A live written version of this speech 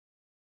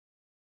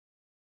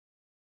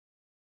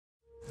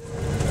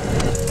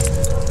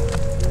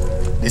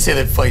They say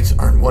that fights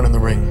aren't won in the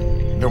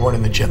ring, they're won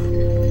in the gym.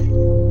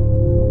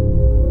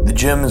 The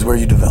gym is where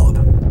you develop.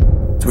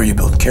 It's where you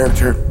build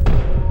character,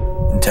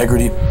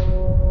 integrity,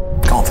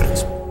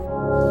 confidence.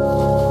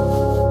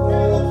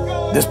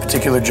 This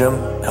particular gym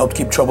helped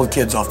keep troubled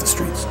kids off the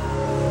streets.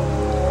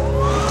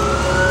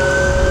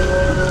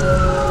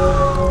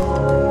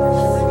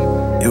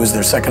 It was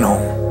their second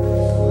home.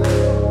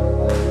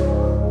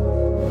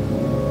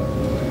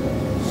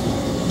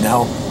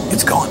 Now,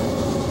 it's gone.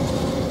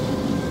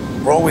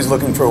 We're always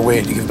looking for a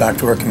way to give back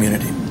to our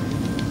community.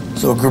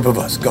 So a group of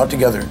us got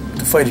together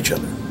to fight each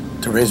other,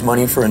 to raise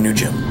money for a new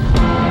gym.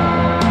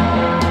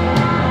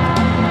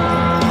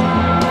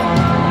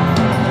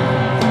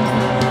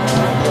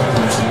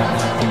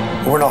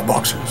 We're not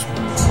boxers.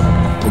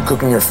 We're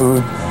cooking your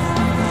food,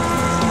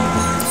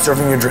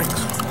 serving your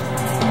drinks,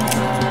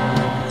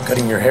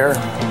 cutting your hair,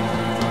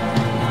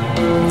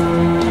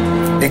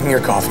 making your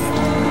coffee.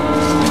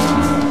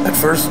 At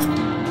first,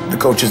 the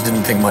coaches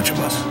didn't think much of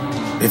us.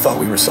 They thought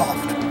we were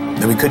soft,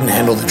 that we couldn't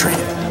handle the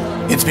training.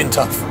 It's been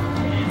tough.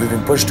 We've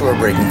been pushed to our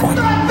breaking point.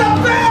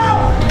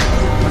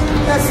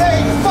 This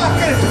ain't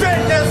fucking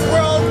fitness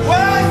world. When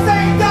I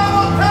say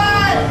double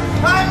time,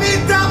 I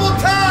mean double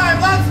time.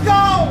 Let's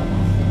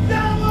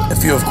go. A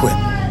few have quit.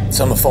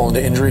 Some have fallen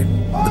to injury,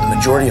 but the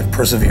majority have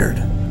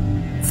persevered.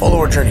 Follow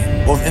our journey,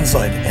 both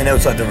inside and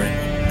outside the ring,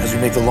 as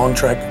we make the long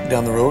trek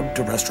down the road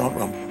to Restaurant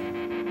Rumble.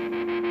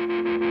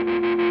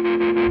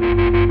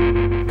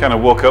 Kind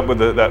of woke up with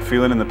that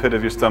feeling in the pit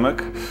of your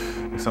stomach.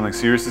 Like something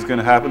serious is going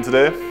to happen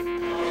today.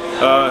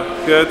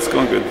 Yeah, it's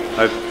going good.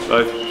 I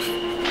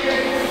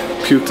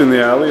puked in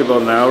the alley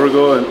about an hour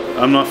ago, and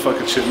I'm not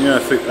fucking shitting you.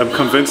 I'm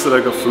convinced that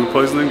I got food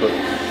poisoning, but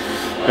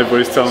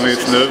everybody's telling me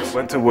it's nerves.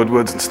 Went to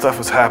Woodward's and stuff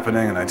was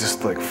happening, and I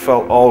just like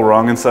felt all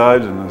wrong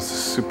inside, and it was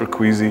super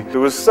queasy.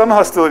 There was some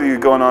hostility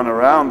going on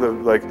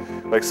around.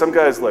 Like some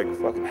guys like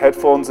fucking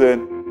headphones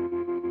in.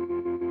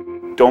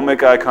 Don't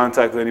make eye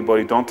contact with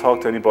anybody, don't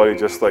talk to anybody,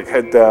 just like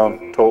head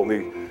down,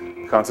 totally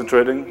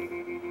concentrating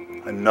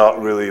and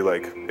not really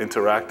like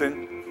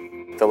interacting.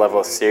 The level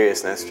of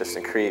seriousness just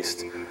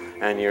increased,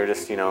 and you're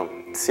just, you know,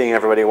 seeing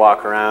everybody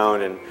walk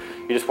around, and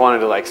you just wanted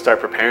to like start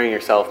preparing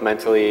yourself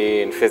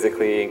mentally and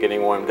physically and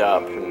getting warmed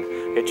up and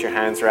get your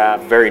hands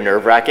wrapped. Very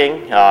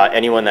nerve-wracking.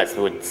 Anyone that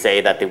would say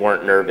that they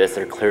weren't nervous,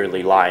 they're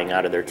clearly lying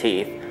out of their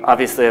teeth.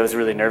 Obviously I was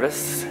really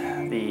nervous.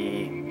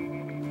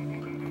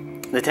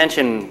 The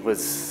tension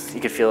was, you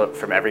could feel it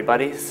from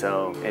everybody,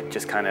 so it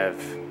just kind of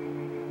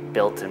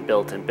built and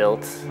built and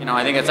built. You know,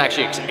 I think it's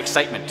actually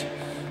excitement,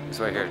 is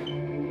what I heard.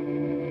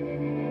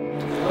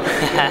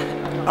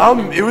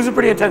 It was a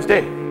pretty intense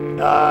day.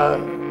 I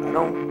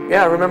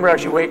remember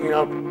actually waking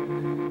up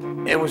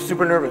and was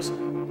super nervous.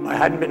 I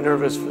hadn't been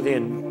nervous for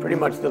pretty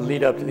much the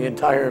lead up to the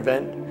entire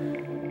event.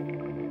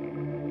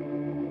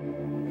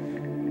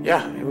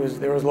 Yeah,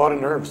 there was a lot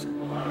of nerves.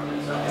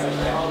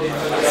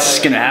 It's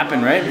gonna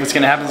happen, right? What's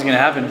gonna happen is gonna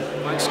happen.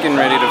 Just getting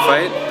ready to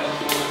fight,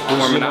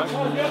 warming up.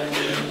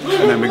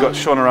 And then we got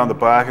shown around the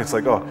back. It's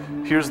like, oh,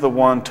 here's the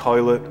one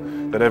toilet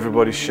that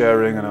everybody's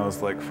sharing, and I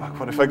was like, fuck,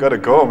 what if I gotta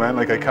go, man?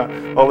 Like I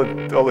can't. All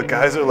the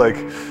guys are like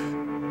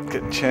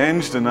getting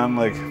changed, and I'm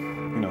like,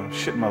 you know,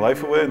 shitting my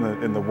life away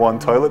in the one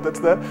toilet that's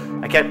there.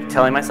 I kept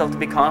telling myself to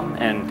be calm,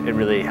 and it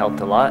really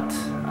helped a lot.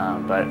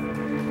 But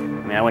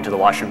I mean, I went to the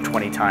washroom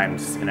 20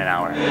 times in an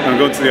hour. I'm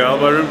going to the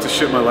alibi room to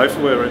shit my life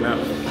away right now.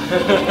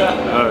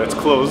 It's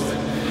closed,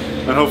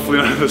 and hopefully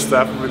none of the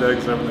staff will be there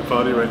because I'm having a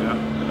party right now.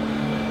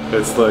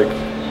 It's like,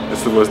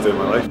 it's the worst day of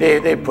my life.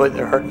 They put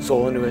their heart and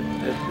soul into it.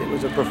 It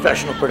was a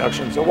professional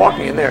production, so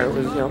walking in there, it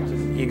was, you know,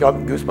 you got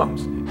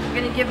goosebumps. I'm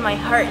gonna give my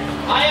heart.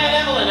 Hi, Aunt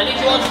Evelyn, I need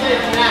you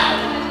upstairs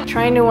now.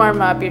 Trying to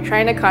warm up, you're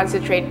trying to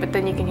concentrate, but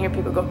then you can hear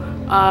people go,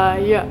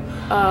 yeah.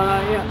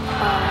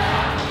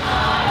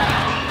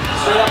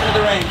 Straight up into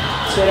the ring.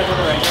 Straight up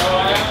into the ring.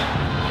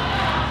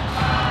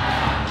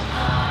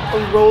 A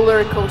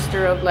roller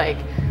coaster of like,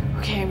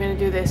 okay, I'm gonna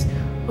do this.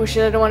 Oh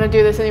shit, I don't want to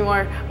do this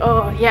anymore.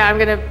 Oh yeah, I'm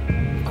gonna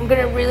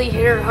really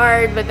hit her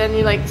hard, but then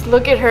you like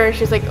look at her,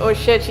 she's like, oh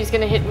shit, she's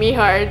gonna hit me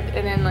hard,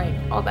 and then like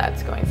all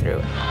that's going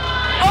through.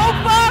 Oh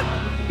fuck!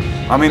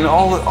 I mean,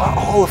 all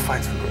the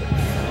fights were great.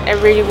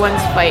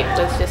 Everyone's fight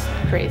was just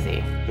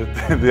crazy.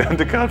 The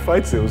undercard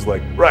fights, it was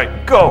like,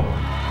 right, go!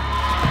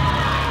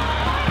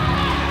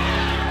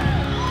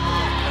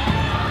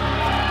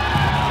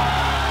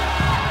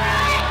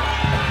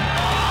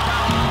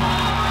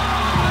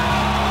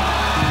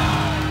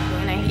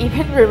 I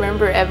even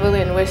remember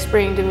Evelyn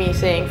whispering to me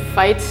saying,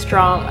 fight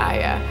strong,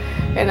 Aya.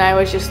 And I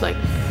was just like,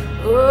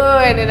 oh,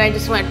 and then I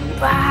just went,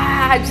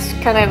 bah, just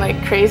kind of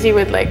like crazy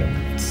with like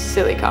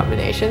silly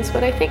combinations,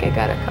 but I think I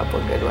got a couple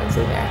good ones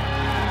in there.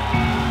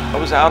 I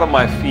was out on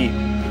my feet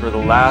for the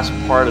last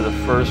part of the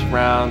first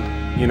round,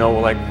 you know,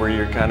 like where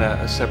you're kind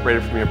of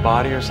separated from your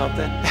body or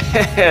something.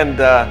 And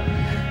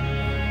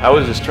I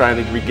was just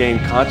trying to regain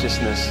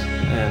consciousness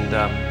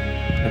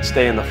and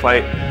stay in the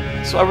fight.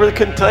 So I really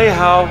couldn't tell you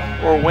how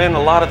or when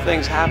a lot of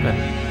things happened.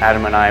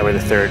 Adam and I were the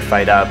third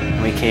fight up, and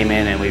we came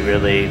in and we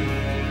really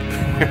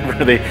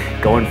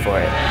going for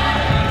it.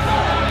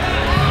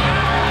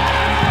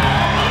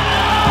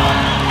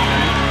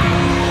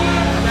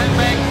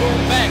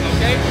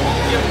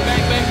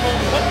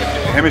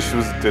 Hamish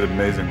did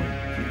amazingly.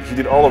 He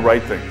did all the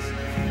right things.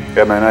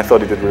 Yeah, man, I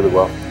thought he did really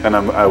well. And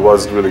I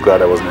was really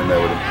glad I wasn't in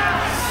there with him.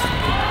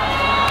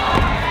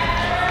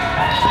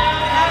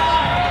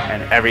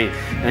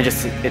 And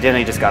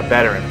it just got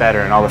better and better,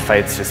 and all the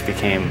fights just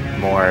became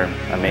more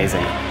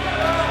amazing.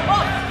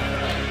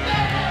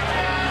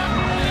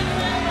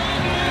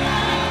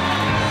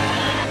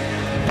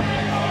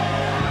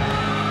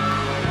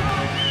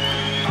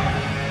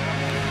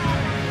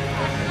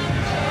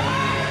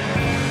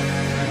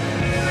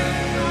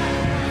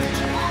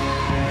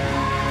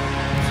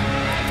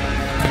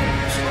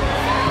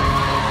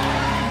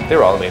 They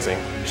were all amazing.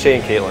 Shay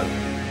and Caitlin,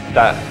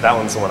 that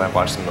one's the one I've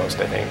watched the most,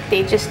 I think.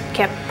 They just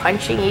kept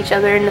punching each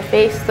other in the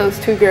face, those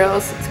two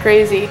girls. It's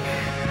crazy.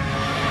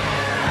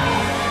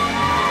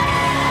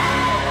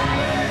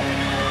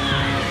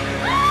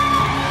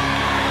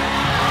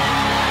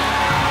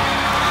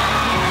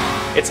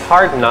 It's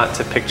hard not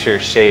to picture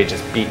Shay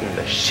just beating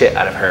the shit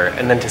out of her,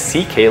 and then to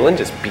see Caitlin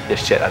just beat the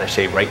shit out of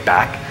Shay right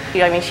back.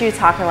 I mean, she was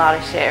talking a lot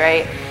of shit,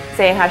 right?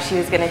 Saying how she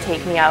was gonna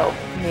take me out,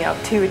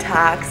 2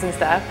 attacks and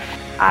stuff.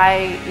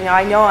 I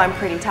know I'm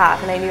pretty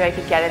tough, and I knew I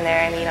could get in there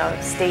and,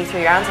 stay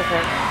 3 rounds with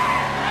her.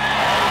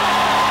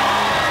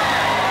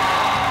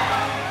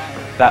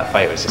 That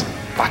fight was just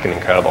fucking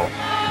incredible.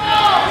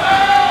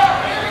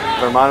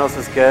 Hermanos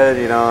is good,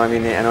 I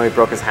mean, I know he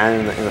broke his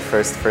hand in the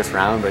first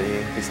round, but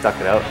he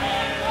stuck it out.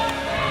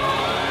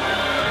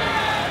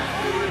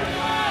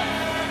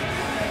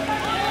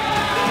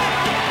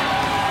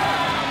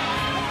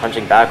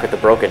 Punching back with a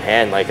broken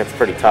hand, it's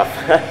pretty tough.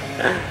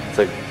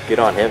 So good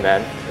on him,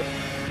 man.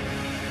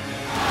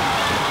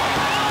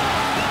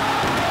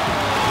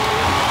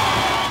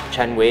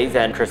 Chen Wei's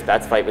and Chris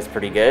Bett's fight was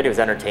pretty good. It was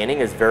entertaining.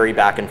 It was very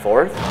back and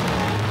forth.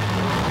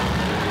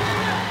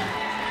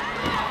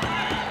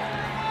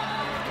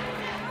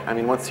 I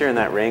mean, once you're in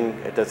that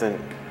ring,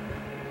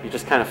 you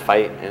just kind of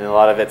fight, and a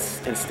lot of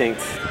it's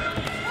instinct.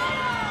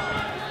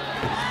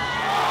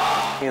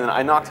 And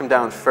I knocked him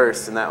down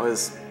first, and that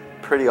was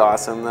pretty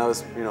awesome. That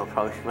was,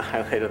 probably my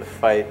highlight of the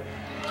fight.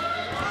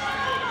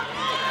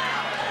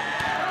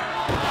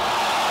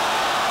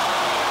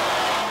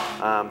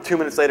 2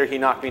 minutes later, he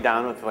knocked me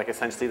down with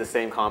essentially the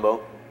same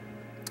combo.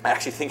 I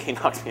actually think he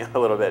knocked me out a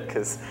little bit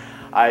because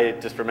I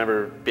just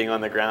remember being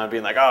on the ground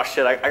being like, oh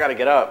shit, I gotta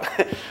get up.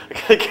 I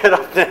gotta get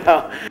up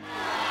now.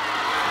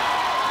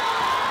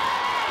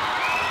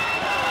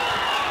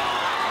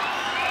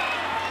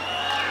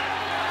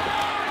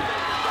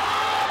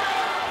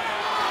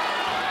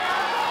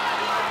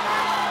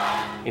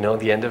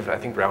 The end of, I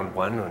think, round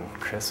 1 when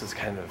Chris was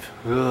kind of,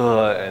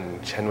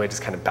 and Chen Wei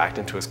just kind of backed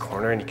into his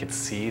corner, and you could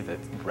see the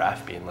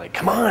ref being like,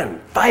 come on,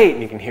 fight!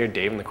 And you can hear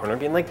Dave in the corner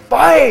being like,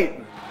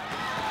 fight!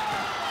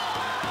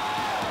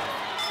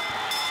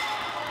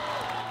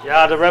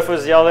 Yeah, the ref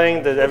was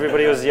yelling,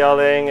 everybody was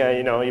yelling,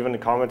 even the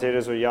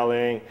commentators were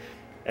yelling.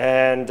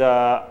 And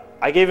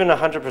I gave in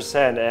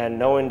 100%, and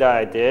knowing that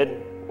I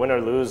did, win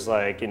or lose,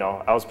 I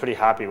was pretty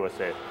happy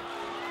with it.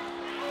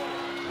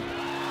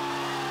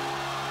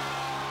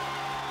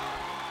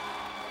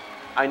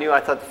 I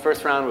thought the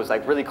first round was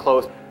really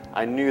close.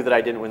 I knew that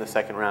I didn't win the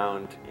second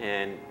round,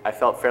 and I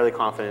felt fairly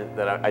confident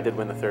that I did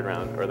win the third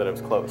round, or that it was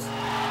close.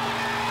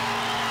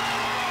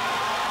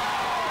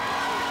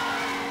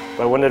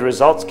 But when the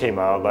results came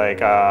out, it's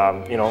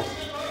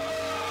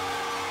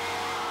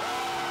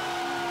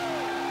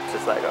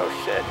just like, oh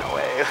shit, no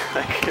way.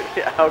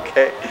 Yeah,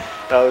 okay.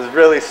 I was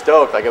really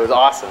stoked, it was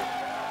awesome.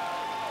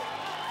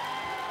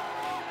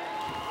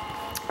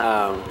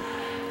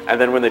 And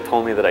then when they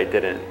told me that I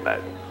didn't,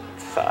 that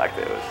sucked.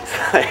 It was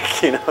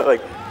just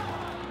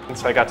And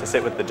so I got to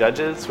sit with the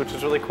judges, which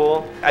was really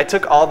cool. I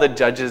took all the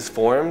judges'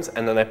 forms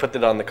and then I put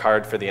it on the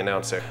card for the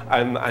announcer.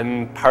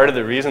 I'm part of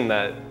the reason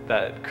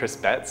that Chris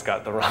Betts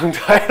got the wrong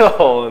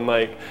title, and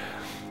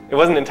it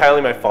wasn't entirely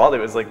my fault. It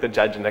was the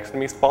judge next to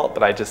me's fault,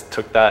 but I just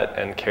took that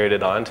and carried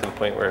it on to the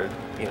point where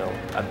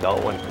a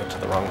belt went to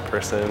the wrong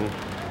person.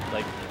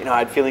 I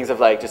had feelings of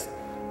just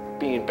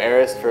being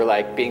embarrassed for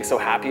being so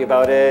happy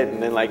about it,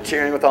 and then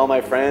cheering with all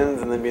my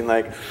friends, and then being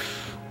like,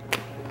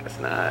 guess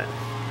not.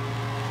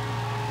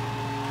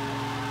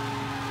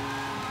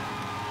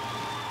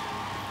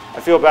 I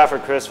feel bad for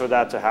Chris for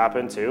that to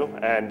happen too,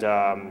 and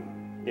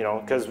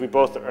because we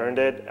both earned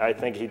it. I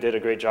think he did a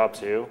great job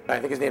too. I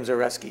think his name's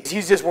Oreski.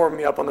 He's just warming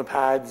me up on the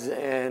pads,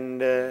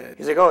 and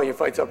he's like, oh, your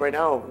fight's up right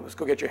now. Let's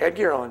go get your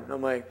headgear on. And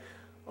I'm like,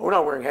 oh, we're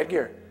not wearing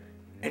headgear.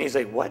 And he's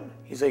like, what?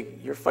 He's like,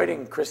 you're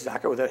fighting Chris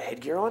Zacher without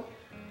headgear on?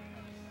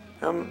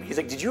 He's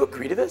like, did you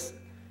agree to this?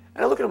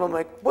 And I look at him, I'm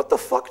like, what the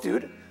fuck,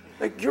 dude?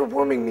 You're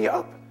warming me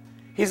up.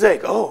 He's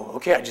like, oh,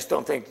 okay, I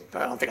don't think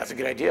that's a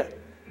good idea.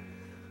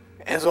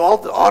 And so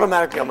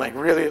automatically I'm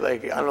really I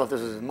don't know if this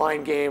was a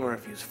mind game or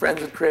if he was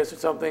friends with Chris or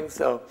something.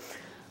 So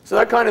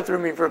that kind of threw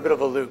me for a bit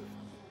of a loop.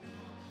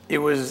 It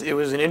was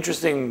an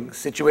interesting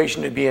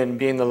situation to be in,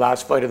 being the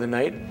last fight of the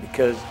night,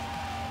 because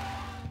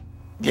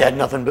you had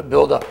nothing but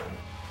build up.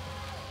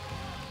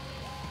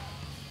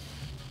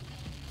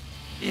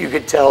 You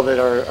could tell that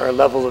our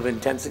level of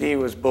intensity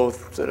was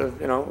both sort of,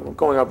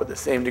 going up at the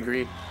same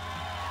degree.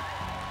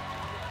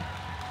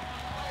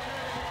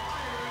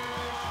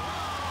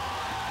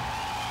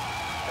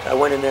 I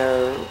went in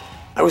there,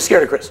 I was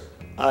scared of Chris.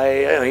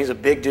 He's a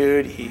big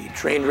dude, he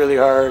trained really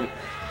hard,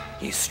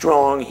 he's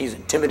strong, he's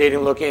intimidating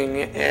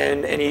looking,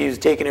 and he's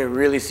taking it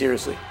really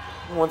seriously.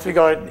 Once we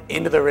got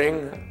into the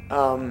ring,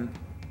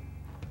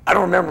 I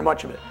don't remember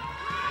much of it.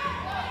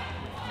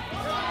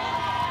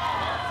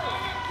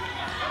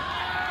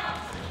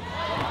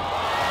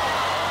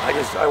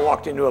 I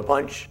walked into a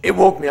punch. It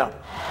woke me up.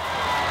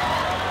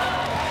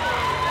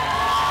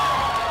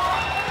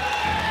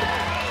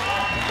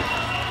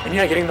 And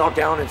yeah, getting knocked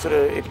down,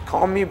 it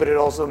calmed me, but it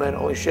also meant,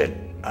 holy shit,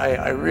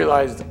 I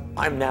realized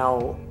I'm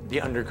now the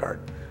undercard.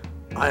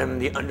 I'm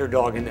the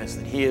underdog in this,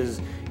 that if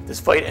this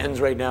fight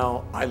ends right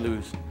now, I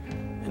lose.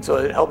 And so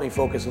it helped me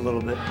focus a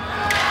little bit.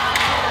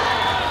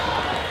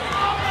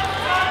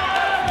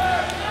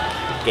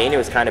 Game, it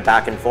was kind of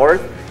back and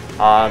forth.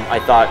 I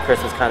thought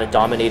Chris was kind of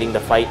dominating the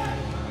fight.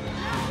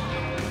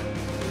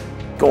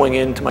 Going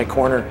into my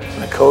corner,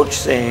 my coach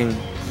saying,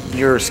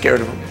 you're scared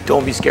of him.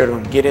 Don't be scared of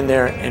him. Get in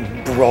there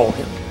and brawl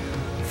him.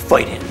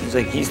 Fight him. He's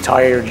like, he's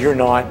tired, you're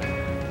not.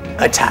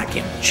 Attack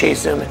him,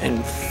 chase him,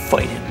 and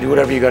fight him. Do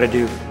whatever you gotta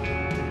do.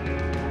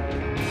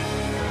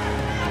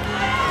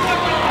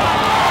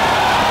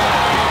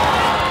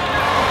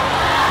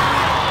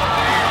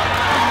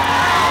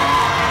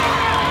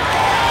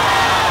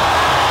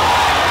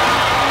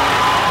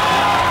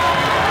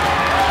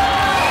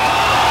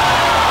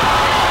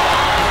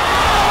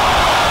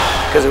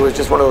 Because it was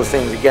just one of those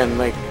things, again,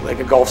 like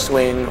a golf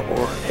swing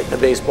or hitting a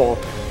baseball,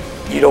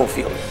 you don't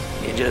feel it.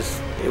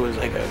 It was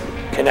like a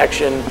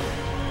connection,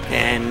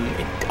 and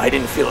I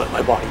didn't feel it in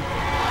my body.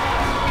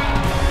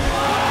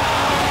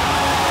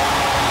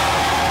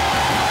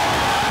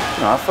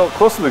 No, I felt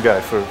close to the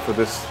guy for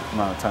this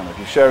amount of time. Like,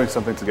 you're sharing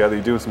something together,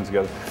 you're doing something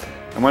together.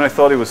 And when I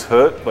thought he was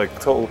hurt, like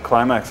total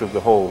climax of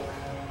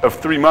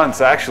 3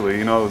 months actually,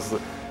 you know,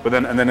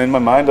 and then in my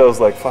mind I was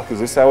like, fuck, is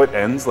this how it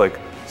ends? Like,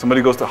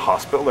 somebody goes to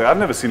hospital. Like, I've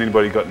never seen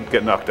anybody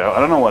get knocked out. I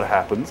don't know what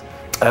happens.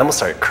 I almost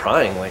started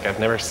crying. Like, I've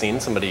never seen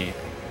somebody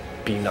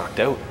be knocked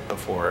out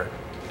before.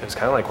 It was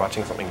kind of like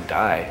watching something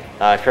die.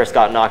 Chris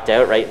got knocked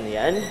out right in the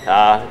end.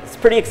 It's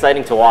pretty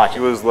exciting to watch. He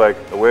was like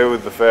away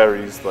with the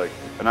fairies, like,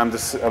 and I'm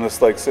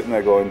just like sitting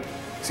there going,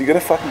 is he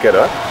gonna fucking get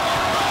up?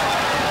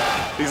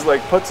 He's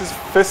like puts his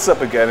fists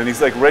up again and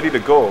he's like ready to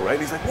go, right?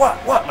 He's like,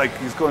 what? Like,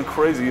 he's going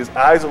crazy. His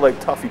eyes are like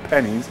toffee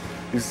pennies.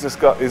 His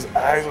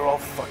eyes are all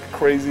fucking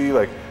crazy.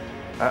 Like,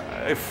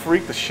 it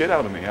freaked the shit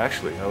out of me,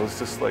 actually. I was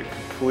just like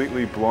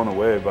completely blown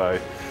away by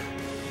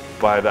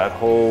that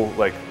whole,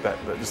 like, that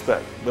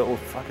little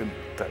fucking,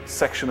 that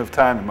section of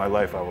time in my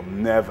life I will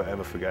never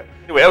ever forget.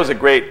 Anyway, that was a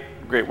great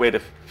way to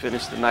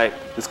finish the night.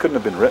 This couldn't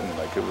have been written,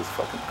 like, it was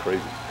fucking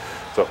crazy.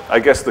 So I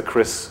guess the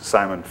Chris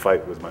Simon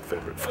fight was my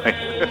favorite fight.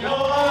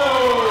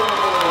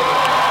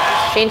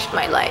 Changed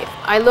my life.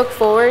 I look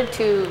forward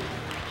to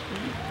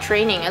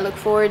training. I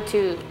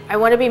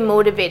want to be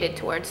motivated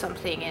towards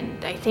something,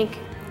 and I think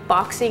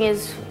boxing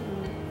is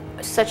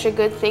such a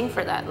good thing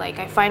for that. Like,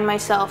 I find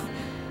myself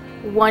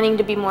wanting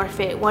to be more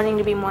fit, wanting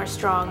to be more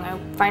strong. I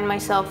find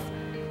myself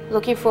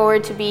looking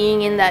forward to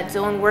being in that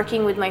zone,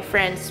 working with my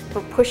friends,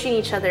 for pushing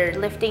each other,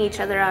 lifting each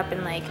other up,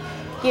 and, like,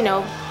 you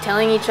know,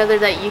 telling each other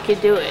that you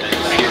could do it.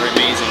 You're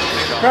amazing.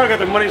 Probably got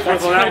their money's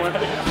worth on that one.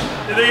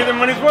 Did they get their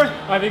money's worth?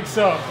 I think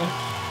so.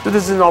 So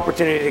this is an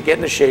opportunity to get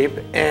into shape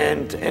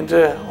and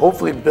to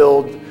hopefully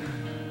build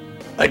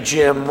a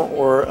gym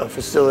or a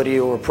facility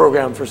or a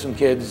program for some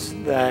kids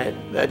that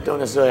don't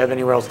necessarily have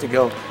anywhere else to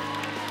go.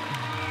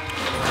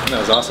 That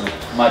was awesome.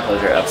 My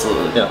pleasure,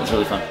 absolutely. Yeah, it was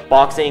really fun.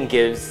 Boxing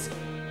gives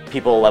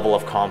people a level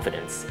of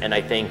confidence, and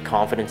I think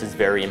confidence is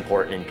very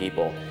important in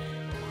people.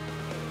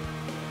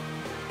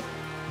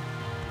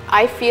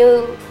 I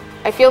feel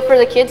for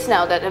the kids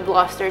now that have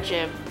lost their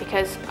gym,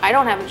 because I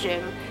don't have a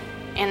gym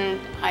and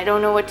I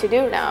don't know what to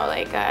do now.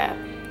 Like,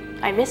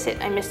 I miss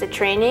it. I miss the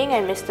training,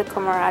 I miss the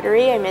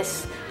camaraderie, I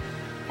miss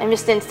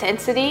the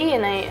intensity,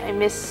 and I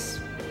miss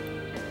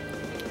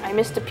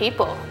the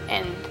people.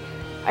 And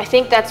I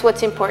think that's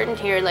what's important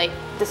here, like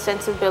the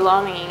sense of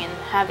belonging and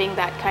having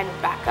that kind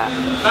of backup.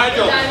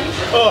 Nigel!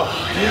 Oh,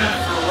 yeah.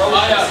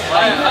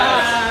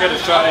 Get a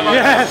shot at you.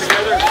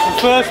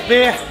 Yes! First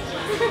beer,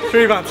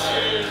 3 months.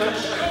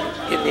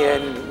 In the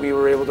end, we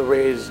were able to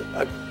raise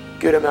a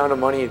good amount of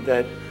money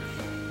that,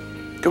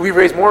 could we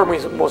raise more? We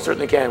most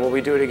certainly can. Will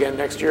we do it again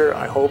next year?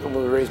 I hope. And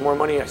will we raise more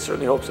money? I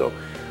certainly hope so.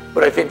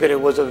 But I think that it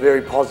was a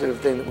very positive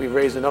thing that we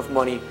raised enough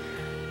money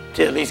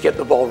to at least get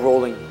the ball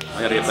rolling.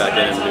 I gotta get back in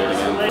and do it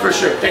again. For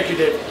sure. Thank you,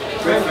 Dave.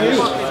 Thank you. These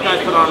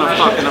guys put on a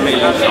fucking amazing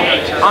show.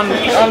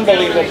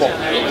 Unbelievable.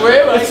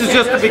 This is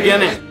just the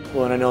beginning.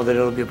 Well, and I know that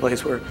it'll be a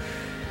place where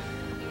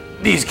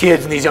these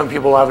kids and these young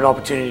people will have an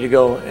opportunity to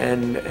go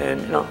and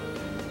you know,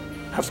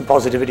 have some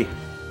positivity.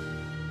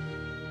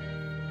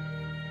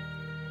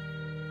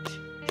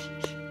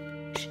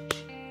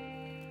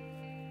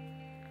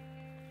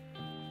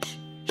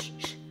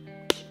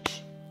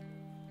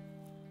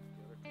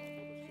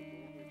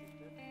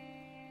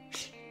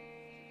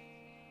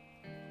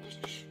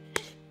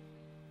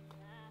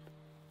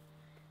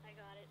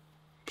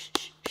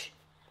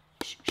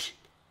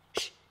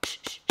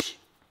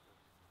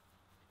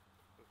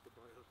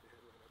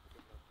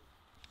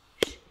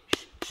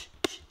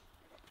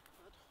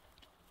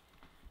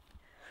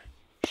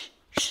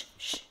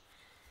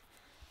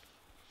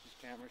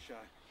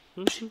 shot.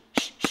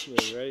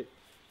 Yeah, right.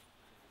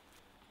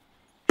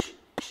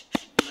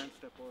 And then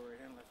step over right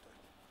hand, left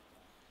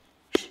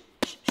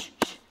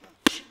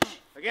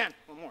eye. Again,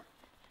 one more.